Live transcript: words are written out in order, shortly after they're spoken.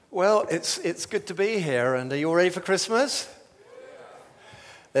Well, it's good to be here, and are you all ready for Christmas?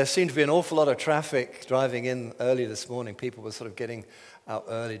 There seemed to be an awful lot of traffic driving in early this morning. People were sort of getting out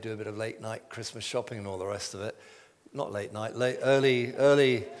early, do a bit of late night Christmas shopping and all the rest of it. Not late night,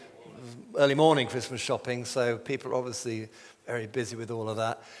 early morning Christmas shopping, so people are obviously very busy with all of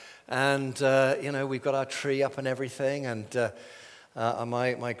that. And, we've got our tree up and everything, and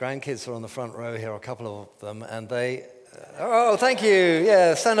my grandkids are on the front row here, a couple of them, and they... Oh, thank you.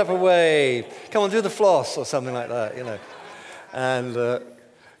 Yeah, stand up and wave. Come on, do the floss or something like that, And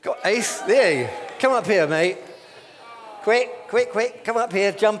Ace, there you come up here, mate. Quick. Come up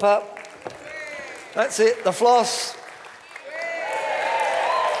here, jump up. That's it, the floss.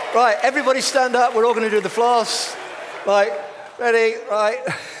 Right, everybody stand up. We're all going to do the floss. Right, ready, right.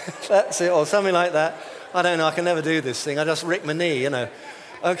 That's it, or something like that. I don't know, I can never do this thing. I just rick my knee,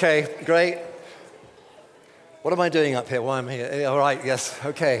 Okay, great. What am I doing up here? Why am I here? All right, yes,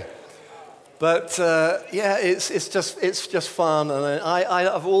 okay. But it's just fun, and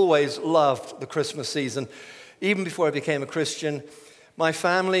I've always loved the Christmas season, even before I became a Christian. My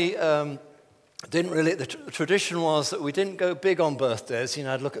family didn't really. The tradition was that we didn't go big on birthdays.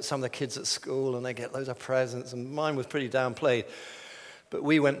 I'd look at some of the kids at school, and they get loads of presents, and mine was pretty downplayed. But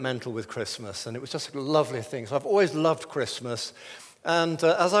we went mental with Christmas, and it was just a lovely thing. So I've always loved Christmas. And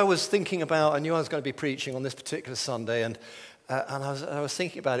as I was thinking about, I knew I was going to be preaching on this particular Sunday, and I was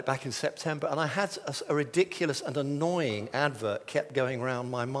thinking about it back in September, and I had a ridiculous and annoying advert kept going around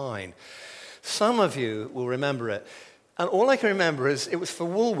my mind. Some of you will remember it, and all I can remember is it was for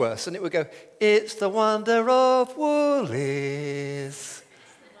Woolworths, and it would go, "It's the wonder of Woolies."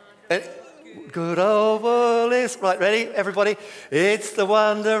 Good old Woolies. Right, ready, everybody? It's the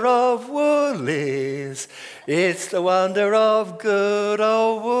wonder of Woolies. It's the wonder of good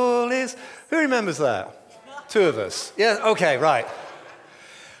old Woolies. Who remembers that? Two of us. Yeah, okay, right.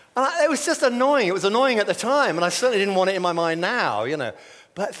 It was just annoying. It was annoying at the time, and I certainly didn't want it in my mind now,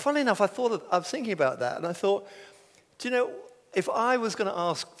 But funnily enough, I was thinking about that, and I thought, if I was going to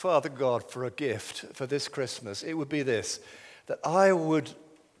ask Father God for a gift for this Christmas, it would be this, that I would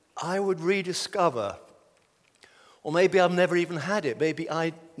rediscover, or maybe I've never even had it, maybe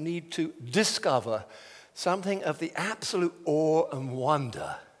I need to discover something of the absolute awe and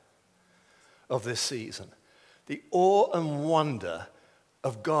wonder of this season. The awe and wonder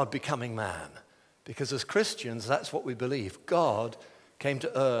of God becoming man. Because as Christians, that's what we believe. God came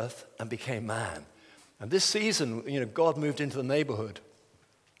to earth and became man. And this season, God moved into the neighborhood.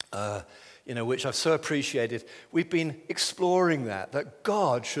 Which I've so appreciated. We've been exploring that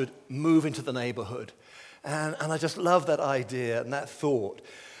God should move into the neighborhood. And I just love that idea and that thought.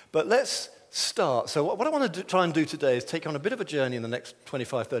 But let's start. So what I want to try and do today is take on a bit of a journey in the next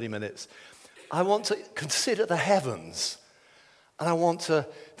 25, 30 minutes. I want to consider the heavens. And I want to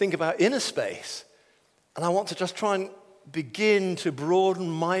think about inner space. And I want to just try and begin to broaden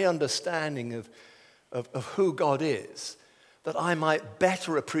my understanding of who God is, that I might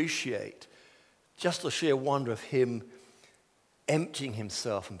better appreciate just the sheer wonder of him emptying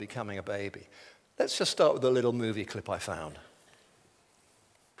himself and becoming a baby. Let's just start with a little movie clip I found.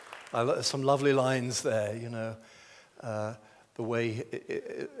 There's some lovely lines there, the way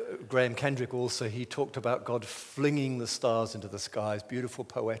Graham Kendrick also, he talked about God flinging the stars into the skies, beautiful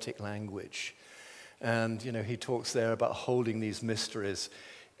poetic language. And, he talks there about holding these mysteries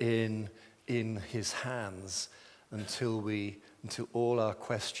in his hands until all our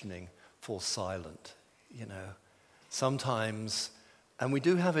questioning falls silent, Sometimes, and we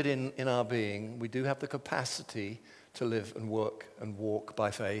do have it in our being, we do have the capacity to live and work and walk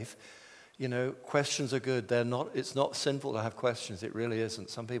by faith. Questions are good. It's not sinful to have questions. It really isn't.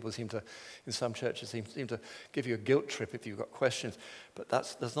 Some people in some churches seem to give you a guilt trip if you've got questions. But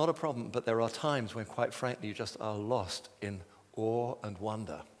that's not a problem. But there are times when, quite frankly, you just are lost in awe and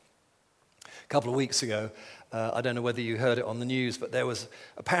wonder. A couple of weeks ago, I don't know whether you heard it on the news, but there was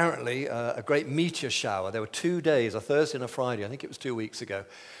apparently a great meteor shower. There were 2 days, a Thursday and a Friday, I think it was 2 weeks ago,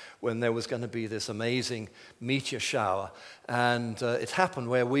 when there was going to be this amazing meteor shower. And it happened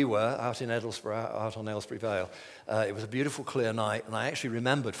where we were, out in Edlesborough, out on Aylesbury Vale. It was a beautiful, clear night, and I actually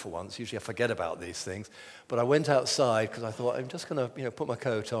remembered for once. Usually I forget about these things. But I went outside because I thought, I'm just going to put my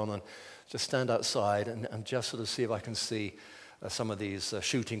coat on and just stand outside and just sort of see if I can see some of these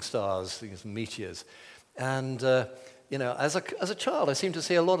shooting stars, these meteors. And, as a child, I seemed to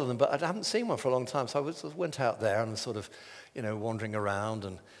see a lot of them, but I haven't seen one for a long time. So I went out there and was sort of, wandering around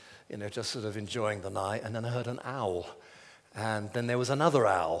and, just sort of enjoying the night. And then I heard an owl. And then there was another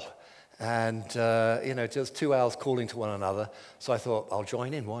owl. And, just two owls calling to one another. So I thought, I'll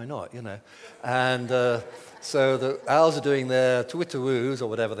join in, why not, And so the owls are doing their twitterwoos or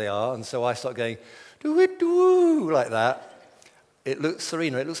whatever they are, and so I start going, twitterwoo, like that. It looks,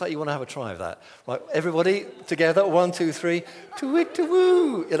 Serena, it looks like you want to have a try of that. Right, everybody together, 1, 2, 3,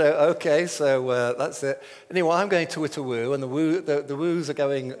 twitterwoo. Okay, so that's it. Anyway, I'm going twitterwoo, and the woos are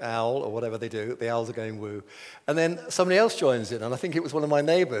going owl, or whatever they do. The owls are going woo. And then somebody else joins in, and I think it was one of my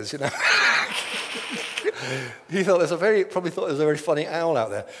neighbors, He probably thought there's a very funny owl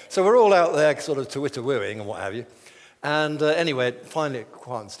out there. So we're all out there sort of twitterwooing and what have you. And anyway, finally it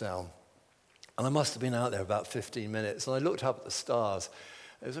quiets down. And I must have been out there about 15 minutes, and I looked up at the stars.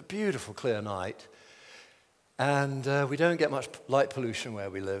 It was a beautiful, clear night, and we don't get much light pollution where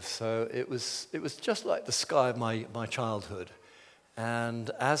we live, so it was just like the sky of my childhood.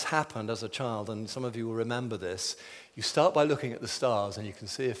 And as happened as a child, and some of you will remember this, you start by looking at the stars, and you can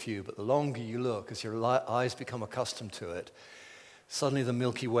see a few, but the longer you look, as your eyes become accustomed to it, suddenly the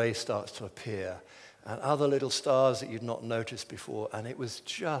Milky Way starts to appear, and other little stars that you'd not noticed before, and it was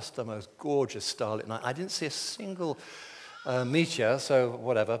just the most gorgeous starlit night. I didn't see a single meteor, so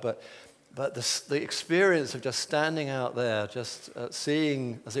whatever, but the experience of just standing out there, just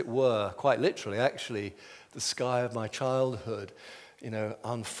seeing, as it were, quite literally, actually, the sky of my childhood,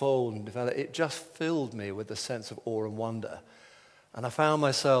 unfold and develop, it just filled me with a sense of awe and wonder. And I found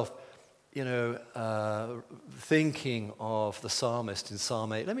myself thinking of the psalmist in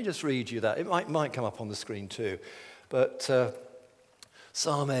Psalm 8. Let me just read you that. It might come up on the screen too. But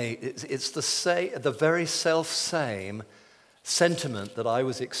Psalm 8, it's the very self-same sentiment that I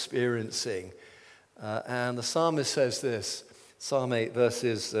was experiencing. And the psalmist says this, Psalm 8,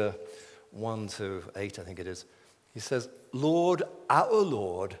 verses 1 to 8, I think it is. He says, Lord, our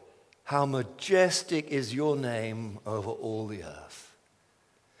Lord, how majestic is your name over all the earth.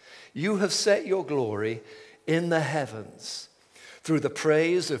 You have set your glory in the heavens. Through the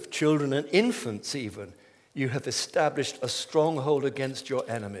praise of children and infants even, you have established a stronghold against your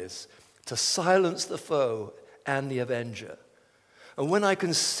enemies to silence the foe and the avenger. And when I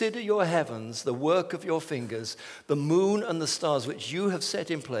consider your heavens, the work of your fingers, the moon and the stars which you have set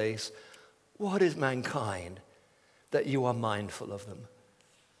in place, what is mankind that you are mindful of them?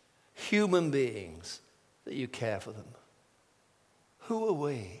 Human beings that you care for them. Who are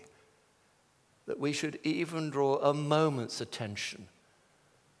we that we should even draw a moment's attention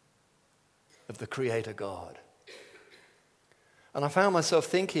of the Creator God? And I found myself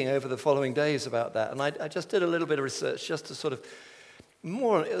thinking over the following days about that, and I just did a little bit of research just to sort of,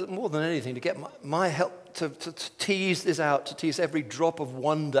 more than anything, to get my help to tease this out, to tease every drop of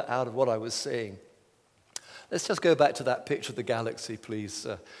wonder out of what I was seeing. Let's just go back to that picture of the galaxy, please,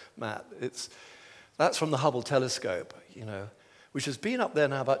 Matt. That's from the Hubble telescope, which has been up there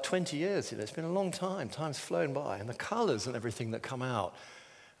now about 20 years. It's been a long time. Time's flown by. And the colors and everything that come out.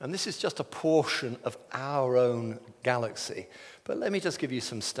 And this is just a portion of our own galaxy. But let me just give you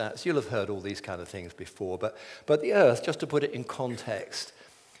some stats. You'll have heard all these kind of things before. But the Earth, just to put it in context,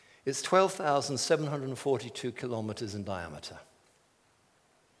 it's 12,742 kilometers in diameter.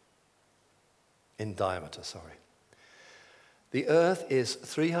 The Earth is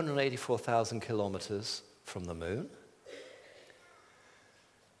 384,000 kilometers from the moon.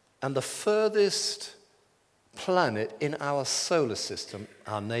 And the furthest planet in our solar system,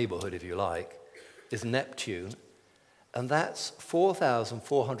 our neighborhood if you like, is Neptune. And that's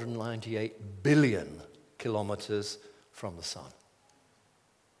 4,498 billion kilometers from the sun.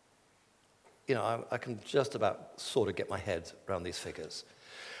 I can just about sort of get my head around these figures.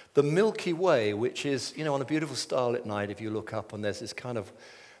 The Milky Way, which is, on a beautiful starlit night, if you look up and there's this kind of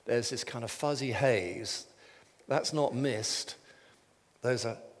fuzzy haze, that's not mist. Those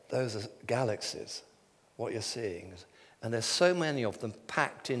are galaxies, what you're seeing. And there's so many of them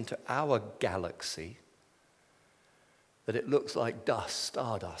packed into our galaxy that it looks like dust,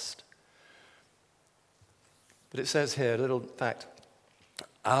 stardust. But it says here, a little fact,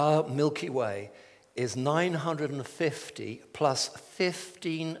 our Milky Way is 950 plus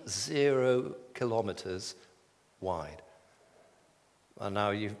 15 kilometers wide. And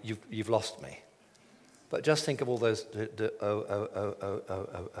now you've lost me. But just think of all those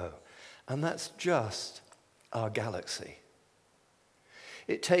and that's just our galaxy.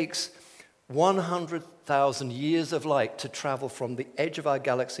 It takes 100,000 years of light to travel from the edge of our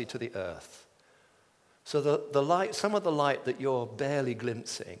galaxy to the Earth. So the light, some of the light that you're barely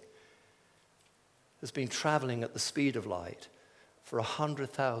glimpsing has been traveling at the speed of light for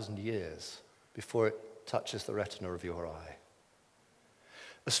 100,000 years before it touches the retina of your eye.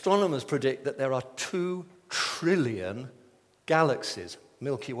 Astronomers predict that there are 2 trillion galaxies,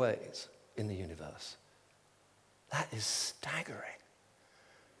 Milky Ways in the universe. That is staggering.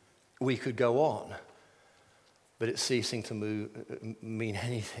 We could go on, but it's ceasing to mean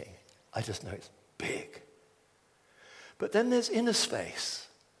anything. I just know it's big. But then there's inner space.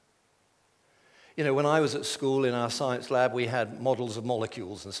 You know, when I was at school in our science lab, we had models of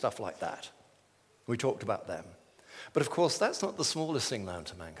molecules and stuff like that. We talked about them. But of course, that's not the smallest thing known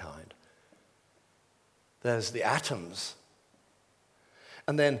to mankind. There's the atoms.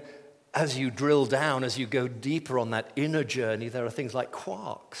 And then as you drill down, as you go deeper on that inner journey, there are things like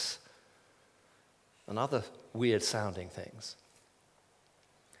quarks and other weird sounding things.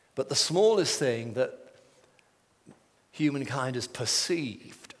 But the smallest thing that humankind has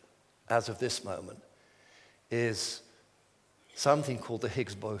perceived as of this moment is something called the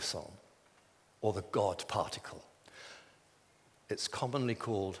Higgs boson, or the God particle. It's commonly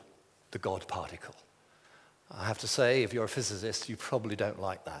called the God particle. I have to say, if you're a physicist, you probably don't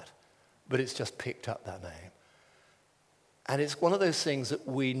like that, but it's just picked up that name. And it's one of those things that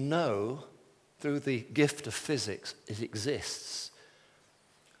we know through the gift of physics, it exists,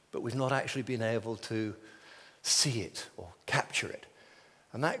 but we've not actually been able to see it or capture it.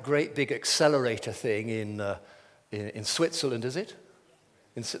 And that great big accelerator thing in Switzerland, is it?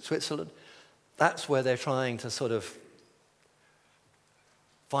 In Switzerland? That's where they're trying to sort of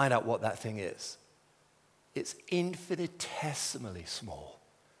find out what that thing is. It's infinitesimally small.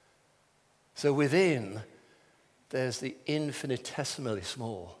 So within, there's the infinitesimally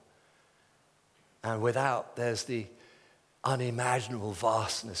small. And without, there's the unimaginable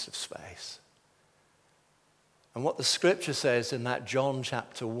vastness of space. And what the scripture says in that John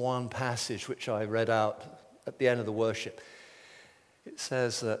chapter 1 passage, which I read out at the end of the worship, it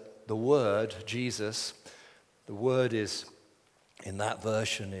says that the word, Jesus, the word is, in that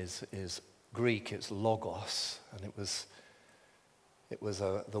version, is Greek, it's logos, and it was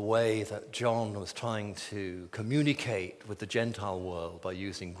the way that John was trying to communicate with the Gentile world by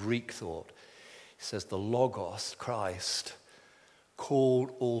using Greek thought. He says the logos, Christ,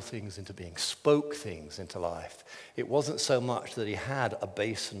 called all things into being, spoke things into life. It wasn't so much that he had a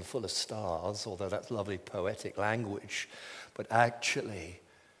basin full of stars, although that's lovely poetic language, but actually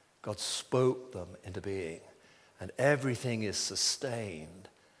God spoke them into being, and everything is sustained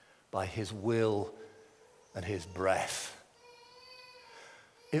by his will and his breath.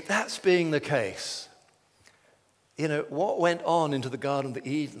 If that's being the case, you know, what went on into the Garden of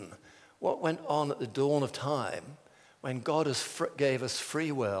Eden, what went on at the dawn of time, when God gave us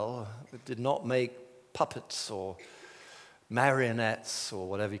free will, did not make puppets or marionettes or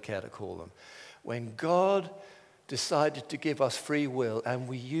whatever you care to call them. When God decided to give us free will and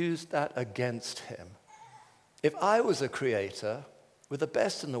we used that against him. If I was a creator with the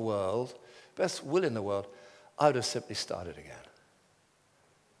best in the world, best will in the world, I would have simply started again.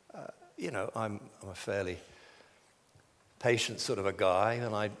 I'm a fairly patient sort of a guy,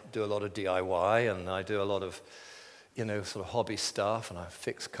 and I do a lot of DIY, and I do a lot of sort of hobby stuff, and I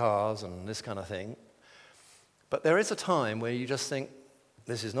fix cars and this kind of thing. But there is a time where you just think,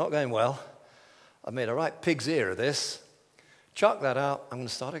 this is not going well. I've made a right pig's ear of this. Chuck that out, I'm going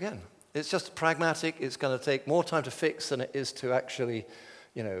to start again. It's just pragmatic. It's going to take more time to fix than it is to actually,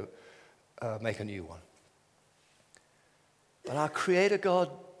 make a new one. But our Creator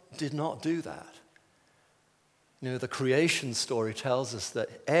God did not do that. The creation story tells us that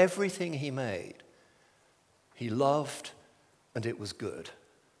everything he made, he loved, and it was good.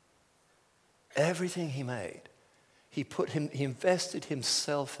 Everything he made, he invested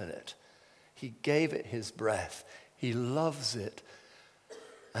himself in it. He gave it his breath. He loves it,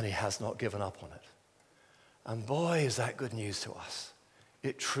 and he has not given up on it. And boy, is that good news to us.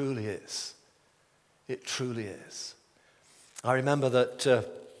 It truly is. It truly is. I remember that,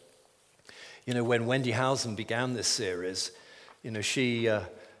 when Wendy Housen began this series, she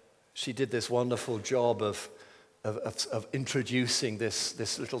did this wonderful job of introducing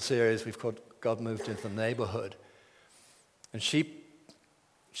this little series we've called God Moved into the Neighborhood. And she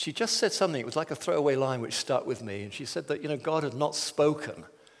just said something, it was like a throwaway line which stuck with me. And she said that, God had not spoken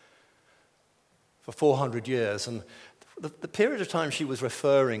for 400 years. And the period of time she was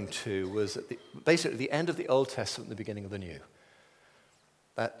referring to was basically the end of the Old Testament and the beginning of the New.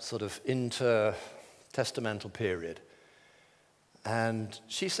 That sort of intertestamental period. And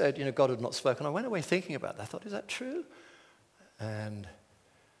she said, God had not spoken. I went away thinking about that. I thought, is that true? And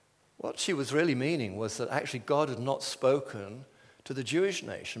what she was really meaning was that actually God had not spoken to the Jewish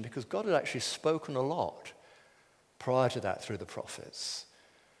nation, because God had actually spoken a lot prior to that through the prophets.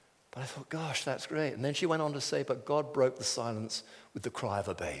 But I thought, gosh, that's great. And then she went on to say, but God broke the silence with the cry of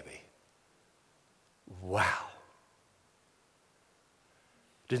a baby. Wow.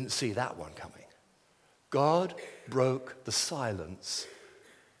 didn't see that one coming. God broke the silence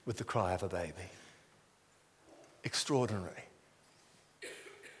with the cry of a baby. Extraordinary.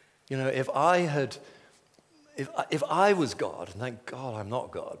 You know, if I was God, and thank God I'm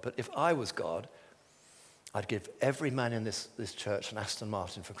not God, but if I was God, I'd give every man in this church an Aston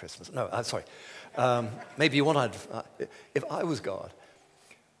Martin for Christmas. No, sorry. Maybe you want if I was God,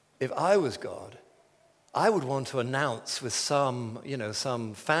 I would want to announce with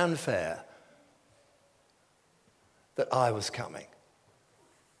some fanfare that I was coming.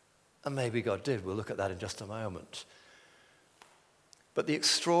 And maybe God did. We'll look at that in just a moment. But the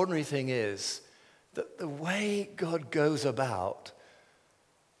extraordinary thing is that the way God goes about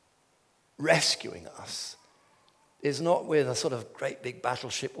rescuing us is not with a sort of great big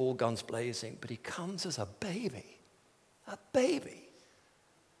battleship, all guns blazing, but he comes as a baby,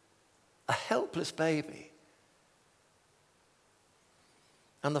 a helpless baby.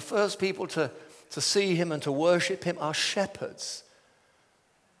 And the first people to see him and to worship him are shepherds.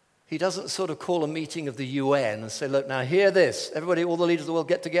 He doesn't sort of call a meeting of the UN and say, look, now hear this. Everybody, all the leaders of the world,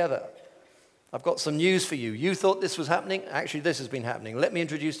 get together. I've got some news for you. You thought this was happening? Actually, this has been happening. Let me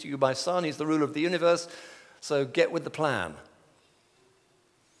introduce to you my son. He's the ruler of the universe. So get with the plan.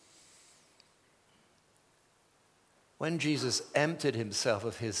 When Jesus emptied himself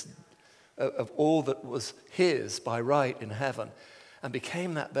of all that was his by right in heaven and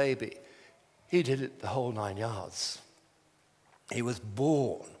became that baby, he did it the whole 9 yards. He was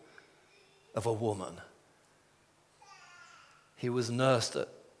born of a woman. He was nursed at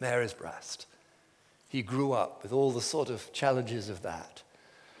Mary's breast. He grew up with all the sort of challenges of that,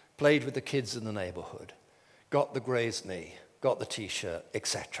 played with the kids in the neighborhood, got the grazed knee, got the t-shirt,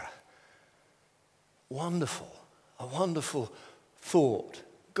 etc. Wonderful, a wonderful thought.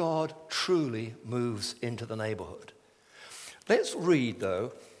 God truly moves into the neighborhood. Let's read,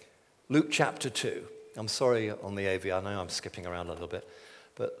 though, Luke chapter 2. I'm sorry on the AV, I know I'm skipping around a little bit.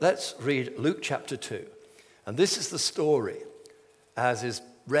 But let's read Luke chapter 2. And this is the story, as is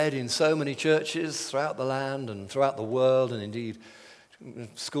read in so many churches throughout the land and throughout the world, and indeed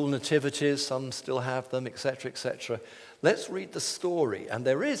school nativities, some still have them, etc., etc. Let's read the story. And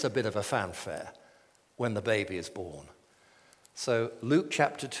there is a bit of a fanfare when the baby is born. So Luke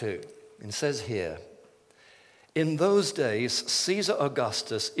chapter 2, it says here, in those days, Caesar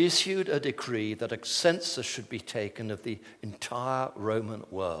Augustus issued a decree that a census should be taken of the entire Roman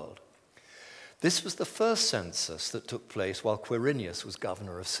world. This was the first census that took place while Quirinius was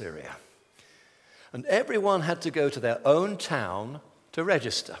governor of Syria. And everyone had to go to their own town to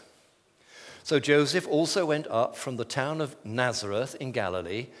register. So Joseph also went up from the town of Nazareth in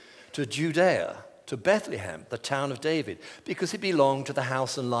Galilee to Judea, to Bethlehem, the town of David, because he belonged to the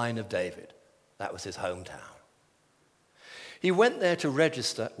house and line of David. That was his hometown. He went there to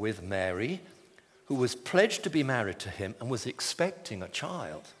register with Mary, who was pledged to be married to him and was expecting a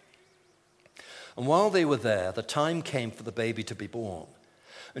child. And while they were there, the time came for the baby to be born.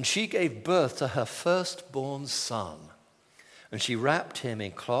 And she gave birth to her firstborn son. And she wrapped him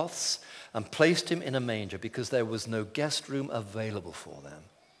in cloths and placed him in a manger because there was no guest room available for them.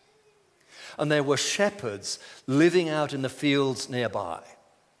 And there were shepherds living out in the fields nearby.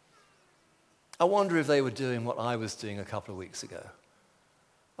 I wonder if they were doing what I was doing a couple of weeks ago.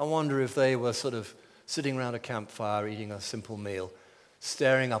 I wonder if they were sort of sitting around a campfire, eating a simple meal,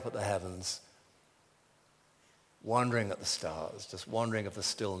 staring up at the heavens, wondering at the stars, just wondering of the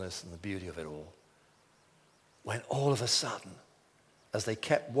stillness and the beauty of it all. When all of a sudden, as they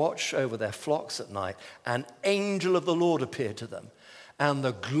kept watch over their flocks at night, an angel of the Lord appeared to them, and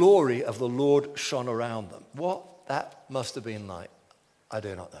the glory of the Lord shone around them. What that must have been like, I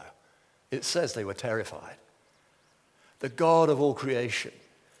do not know. It says they were terrified. The God of all creation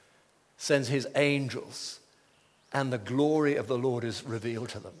sends his angels, and the glory of the Lord is revealed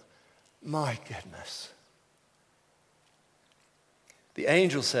to them. My goodness. The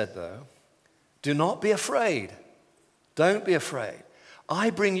angel said, though, do not be afraid. Don't be afraid.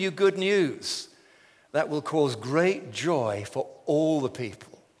 I bring you good news that will cause great joy for all the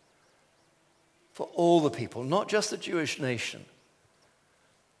people. For all the people, not just the Jewish nation,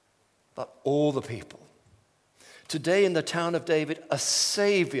 but all the people. Today in the town of David, a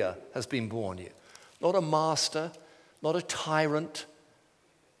Savior has been born you. Not a master, not a tyrant,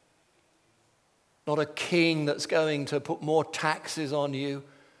 not a king that's going to put more taxes on you.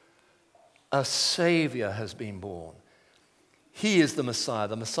 A Savior has been born. He is the Messiah.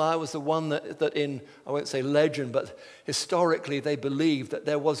 The Messiah was the one that in, I won't say legend, but historically they believed that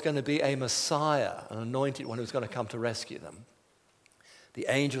there was going to be a Messiah, an anointed one who was going to come to rescue them. The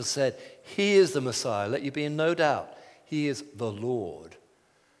angel said, he is the Messiah. Let you be in no doubt. He is the Lord.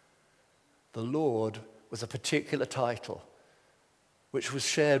 The Lord was a particular title which was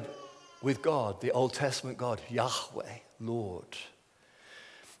shared with God, the Old Testament God, Yahweh, Lord.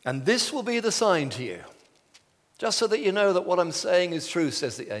 And this will be the sign to you, just so that you know that what I'm saying is true,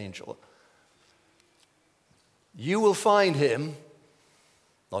 says the angel. You will find him,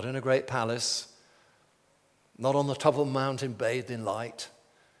 not in a great palace, not on the top of a mountain bathed in light,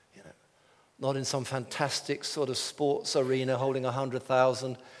 not in some fantastic sort of sports arena holding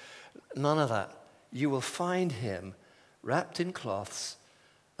 100,000. None of that. You will find him wrapped in cloths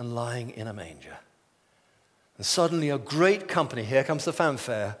and lying in a manger. And suddenly a great company, here comes the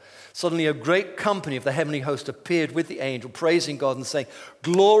fanfare, suddenly a great company of the heavenly host appeared with the angel, praising God and saying,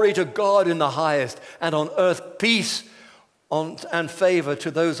 "Glory to God in the highest, and on earth peace and favor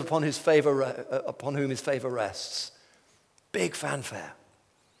to those upon whom his favor rests." Big fanfare.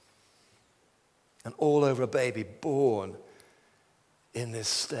 And all over a baby born in this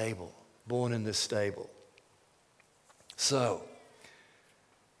stable. So,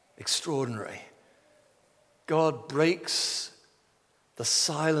 extraordinary. God breaks the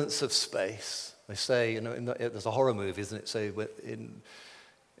silence of space. They say, there's a horror movie, isn't it? Say, in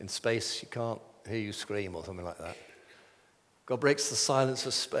space you can't hear you scream or something like that. God breaks the silence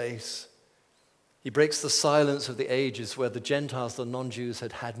of space. He breaks the silence of the ages where the Gentiles, the non-Jews,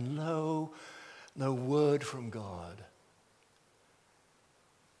 had no word from God.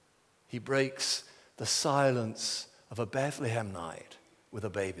 He breaks the silence of a Bethlehem night with a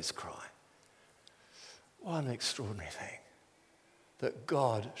baby's cry. What an extraordinary thing that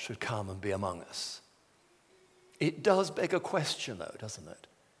God should come and be among us. It does beg a question, though, doesn't it?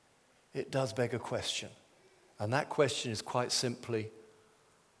 It does beg a question. And that question is quite simply,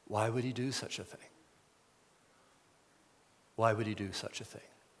 why would he do such a thing? Why would he do such a thing?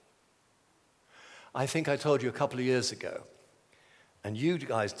 I think I told you a couple of years ago, and you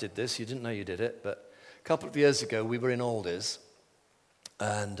guys did this, you didn't know you did it, but a couple of years ago we were in Alders,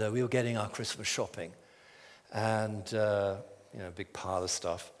 and we were getting our Christmas shopping, and a big pile of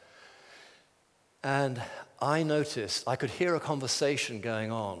stuff. And I noticed, I could hear a conversation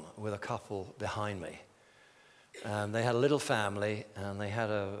going on with a couple behind me. And they had a little family, and they had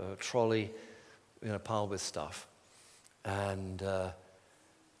a trolley, piled with stuff. And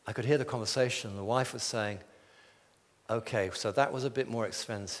I could hear the conversation. The wife was saying, okay, so that was a bit more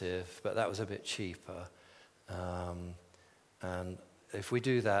expensive, but that was a bit cheaper. And if we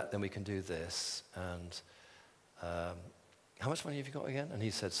do that, then we can do this. And how much money have you got again? And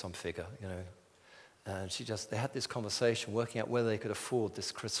he said some figure, And they had this conversation, working out whether they could afford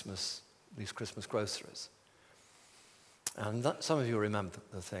these Christmas groceries. And some of you remember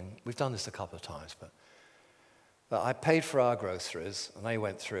the thing. We've done this a couple of times, but I paid for our groceries, and they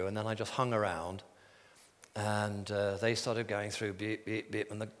went through, and then I just hung around, and they started going through, beep, beep, beep,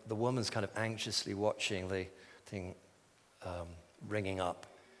 and the woman's kind of anxiously watching the thing ringing up.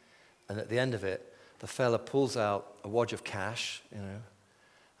 And at the end of it, the fella pulls out a wad of cash, and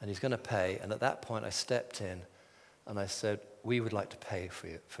he's going to pay. And at that point, I stepped in, and I said, "We would like to pay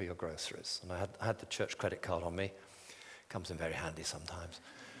for your groceries." And I had the church credit card on me. Comes in very handy sometimes.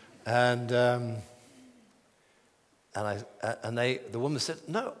 And the woman said,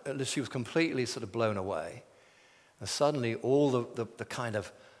 "No." She was completely sort of blown away. And suddenly all the kind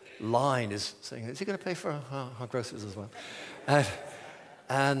of line is saying, "Is he going to pay for our groceries as well?"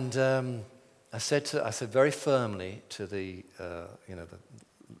 And I said very firmly to the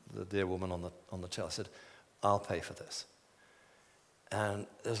dear woman on the till, I said, "I'll pay for this." And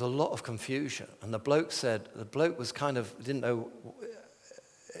there's a lot of confusion. And the bloke was kind of, didn't know,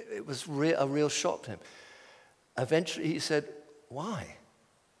 it was a real shock to him. Eventually he said, "Why?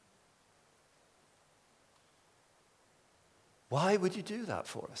 Why would you do that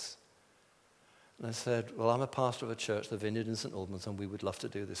for us?" And I said, "Well, I'm a pastor of a church, the Vineyard in St. Albans, and we would love to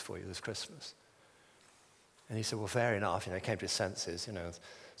do this for you this Christmas." And he said, "Well, fair enough." He came to his senses,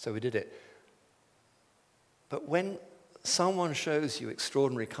 so we did it. But when someone shows you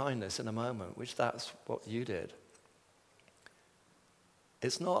extraordinary kindness in a moment, which that's what you did,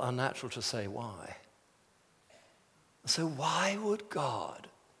 it's not unnatural to say, why? So why would God,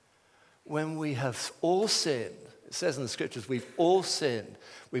 when we have all sinned, it says in the scriptures, we've all sinned,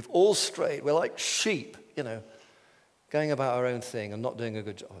 we've all strayed, we're like sheep, going about our own thing and not doing a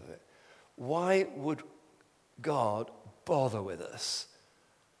good job of it. Why would God bother with us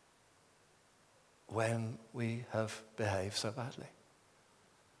when we have behaved so badly?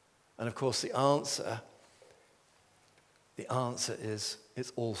 And of course the answer is,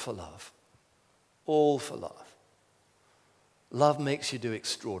 it's all for love. All for love. Love makes you do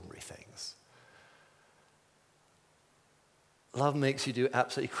extraordinary things. love makes you do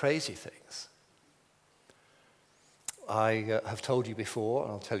absolutely crazy things. I have told you before,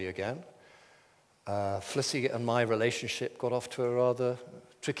 and I'll tell you again, Flissy and my relationship got off to a rather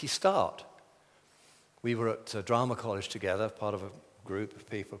tricky start. We were at drama college together, part of a group of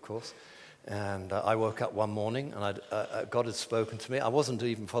people, of course, and I woke up one morning and God had spoken to me. I wasn't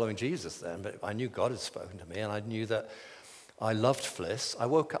even following Jesus then, but I knew God had spoken to me, and I knew that I loved Fliss. I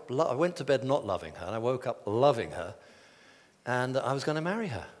went to bed not loving her, and I woke up loving her, and I was going to marry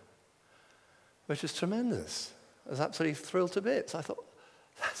her, which was tremendous. I was absolutely thrilled to bits. I thought,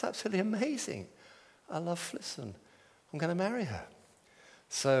 that's absolutely amazing. I love Fliss, and I'm going to marry her.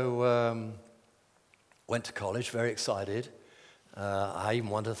 So went to college, very excited. I even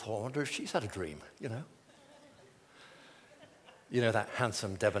wonder if she's had a dream, you know. You know that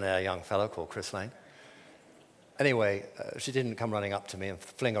handsome, debonair young fellow called Chris Lane? Anyway, she didn't come running up to me and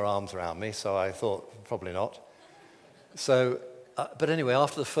fling her arms around me, so I thought, probably not. So, but anyway,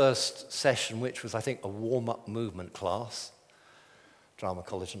 after the first session, which was, I think, a warm-up movement class, drama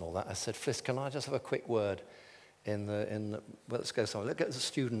college and all that, I said, Fliss, can I just have a quick word in the well, let's go somewhere. Let's go to the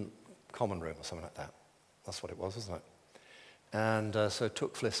student common room or something like that. That's what it was, wasn't it? And so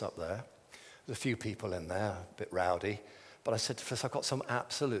took Fliss up there. There's a few people in there, a bit rowdy. But I said to Fliss, I've got some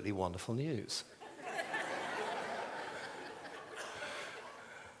absolutely wonderful news.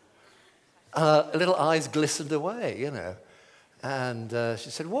 Little eyes glistened away, you know. And she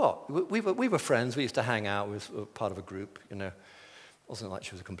said, what? We were friends. We used to hang out. We were part of a group, you know. It wasn't like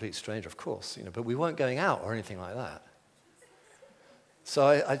she was a complete stranger, of course, you know. But we weren't going out or anything like that.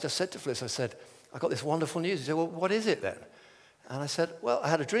 So I just said to Fliss, I said, I got this wonderful news. She said, well, what is it then? And I said, well, I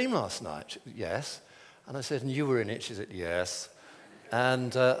had a dream last night. She said, yes. And I said, and you were in it? She said, yes.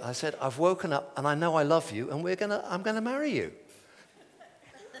 And I said, I've woken up and I know I love you and I'm going to marry you.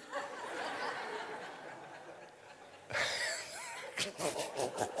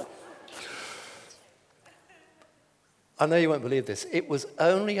 I know you won't believe this. It was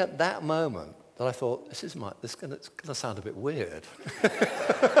only at that moment that I thought, this is going to sound a bit weird.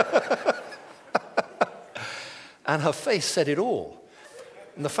 And her face said it all.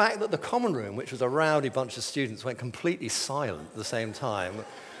 And the fact that the common room, which was a rowdy bunch of students, went completely silent at the same time,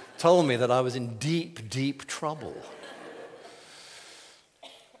 told me that I was in deep, deep trouble.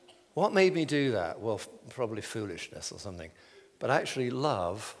 What made me do that? Well, probably foolishness or something. But actually,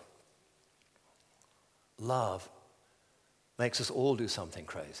 love makes us all do something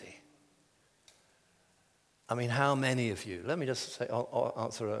crazy. I mean, how many of you, let me just say, I'll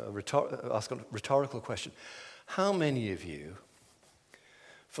ask a rhetorical question. How many of you,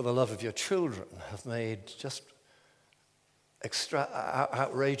 for the love of your children, have made just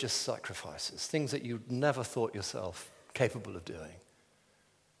outrageous sacrifices, things that you never thought yourself capable of doing?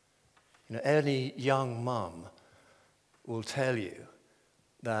 You know, any young mum will tell you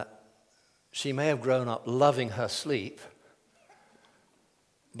that she may have grown up loving her sleep,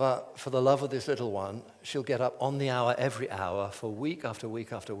 but for the love of this little one, she'll get up on the hour, every hour, for week after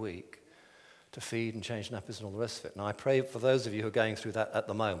week after week, to feed and change nappies and all the rest of it. And I pray for those of you who are going through that at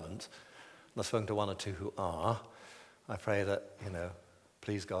the moment, and I've spoken to one or two who are, I pray that, you know,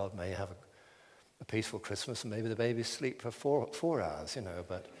 please God, may you have a peaceful Christmas and maybe the babies sleep for 4 hours, you know,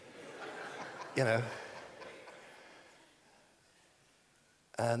 but, you know.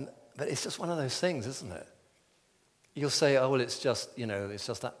 But it's just one of those things, isn't it? You'll say, oh, well, it's just, you know, it's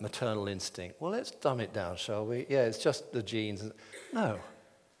just that maternal instinct. Well, let's dumb it down, shall we? Yeah, it's just the genes. No.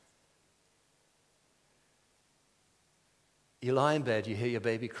 You lie in bed, you hear your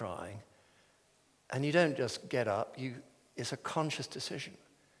baby crying, and you don't just get up. It's a conscious decision.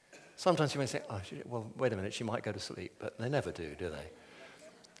 Sometimes you may say, oh, well, wait a minute, she might go to sleep, but they never do they?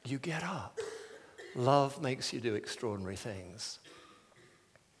 You get up. Love makes you do extraordinary things.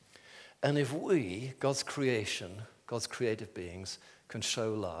 And if we, God's creation, God's creative beings, can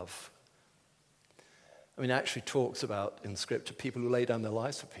show love, I mean, it actually talks about in Scripture people who lay down their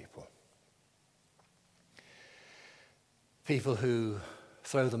lives for people. People who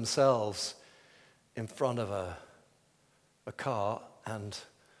throw themselves in front of a car and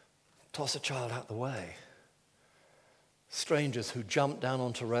toss a child out the way. Strangers who jump down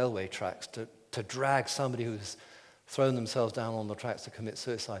onto railway tracks to drag somebody who's thrown themselves down on the tracks to commit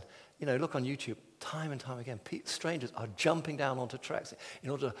suicide. You know, look on YouTube, time and time again, strangers are jumping down onto tracks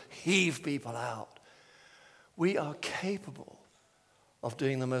in order to heave people out. We are capable of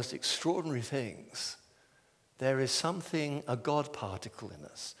doing the most extraordinary things. There is something, a God particle in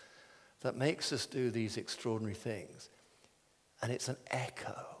us, that makes us do these extraordinary things. And it's an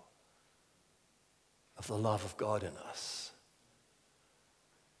echo of the love of God in us.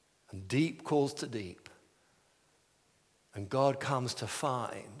 And deep calls to deep. And God comes to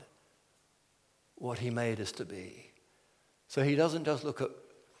find what he made us to be. So he doesn't just look at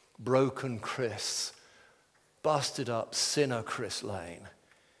broken Chris, busted up sinner Chris Lane.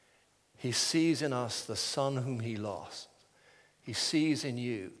 He sees in us the son whom he lost. He sees in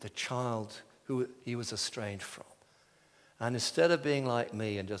you the child who he was estranged from. And instead of being like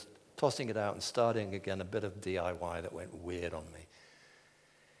me and just tossing it out and starting again a bit of DIY that went weird on me,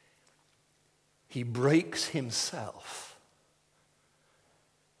 he breaks himself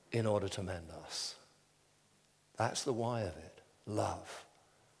in order to mend us. That's the why of it. Love.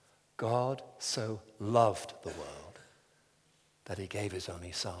 God so loved the world that he gave his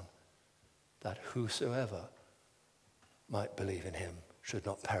only son, that whosoever might believe in him should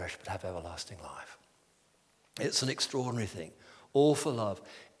not perish but have everlasting life. It's an extraordinary thing. All for love.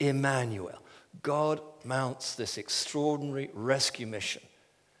 Emmanuel. God mounts this extraordinary rescue mission.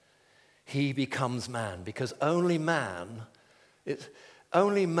 He becomes man because only man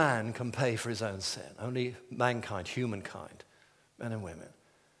can pay for his own sin. Only mankind, humankind, men and women.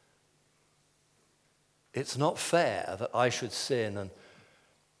 It's not fair that I should sin and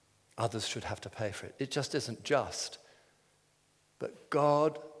others should have to pay for it. It just isn't just. But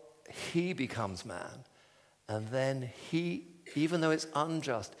God, he becomes man. And then he, even though it's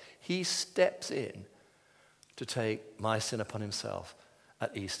unjust, he steps in to take my sin upon himself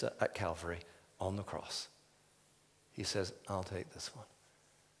at Easter, at Calvary, on the cross. He says, I'll take this one.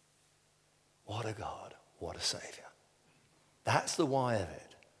 What a God, what a Savior. That's the why of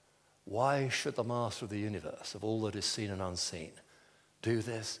it. Why should the master of the universe, of all that is seen and unseen, do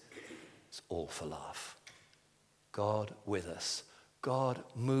this? It's all for love. God with us. God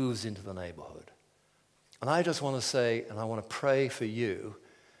moves into the neighborhood. And I just want to say, and I want to pray for you,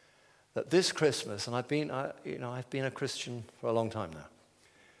 that this Christmas, and I've been a Christian for a long time now.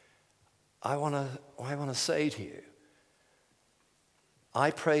 I want to say to you,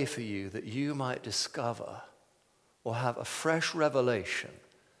 I pray for you that you might discover or have a fresh revelation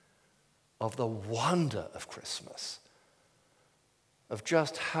of the wonder of Christmas, of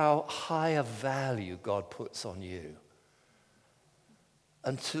just how high a value God puts on you,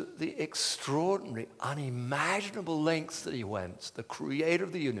 and to the extraordinary, unimaginable lengths that he went, the creator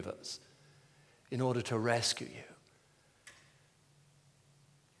of the universe, in order to rescue you.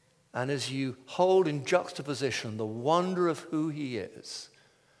 And as you hold in juxtaposition the wonder of who he is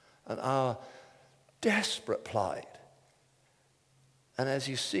and our desperate plight, and as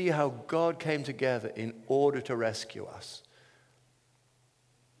you see how God came together in order to rescue us,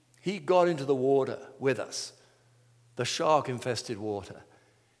 he got into the water with us, the shark-infested water.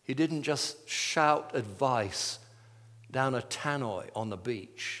 He didn't just shout advice down a tannoy on the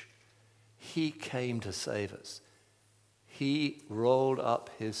beach. He came to save us. He rolled up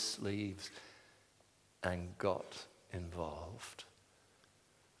his sleeves and got involved.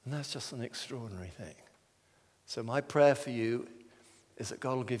 And that's just an extraordinary thing. So my prayer for you is that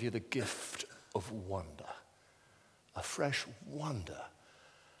God will give you the gift of wonder, a fresh wonder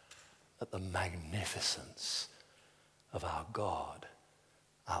at the magnificence of our God,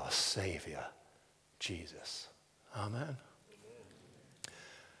 our Savior, Jesus. Amen.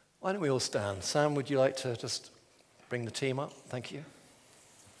 Why don't we all stand? Sam, would you like to just bring the team up? Thank you.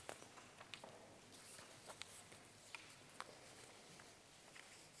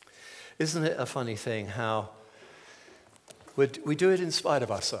 Isn't it a funny thing how we do it in spite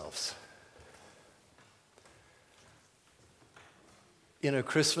of ourselves? You know,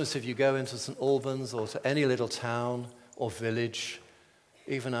 Christmas, if you go into St. Albans or to any little town or village,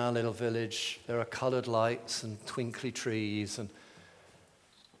 even our little village, there are colored lights and twinkly trees, and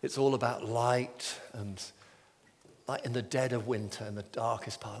it's all about light, and like in the dead of winter, in the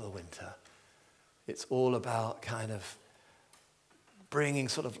darkest part of the winter, it's all about kind of bringing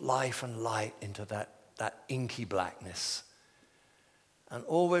sort of life and light into that inky blackness. And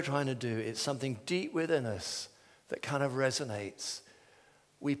all we're trying to do is something deep within us that kind of resonates.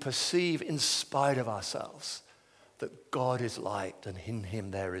 We perceive in spite of ourselves that God is light and in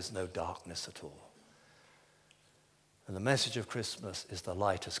him there is no darkness at all. And the message of Christmas is the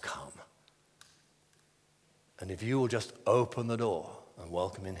light has come. And if you will just open the door and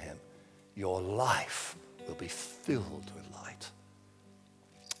welcome in him, your life will be filled with light.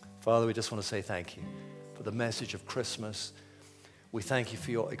 Father, we just want to say thank you for the message of Christmas. We thank you for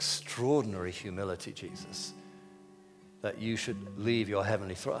your extraordinary humility, Jesus, that you should leave your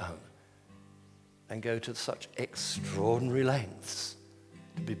heavenly throne and go to such extraordinary lengths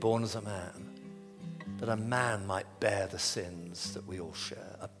to be born as a man, that a man might bear the sins that we all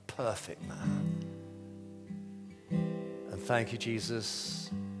share, a perfect man. And thank you, Jesus.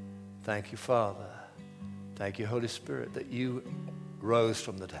 Thank you, Father, Thank you, Holy Spirit, that you rose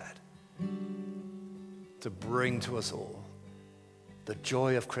from the dead to bring to us all the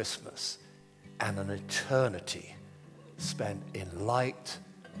joy of Christmas and an eternity spent in light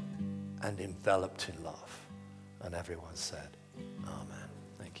and enveloped in love. And everyone said, Amen.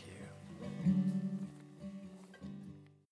 Thank you.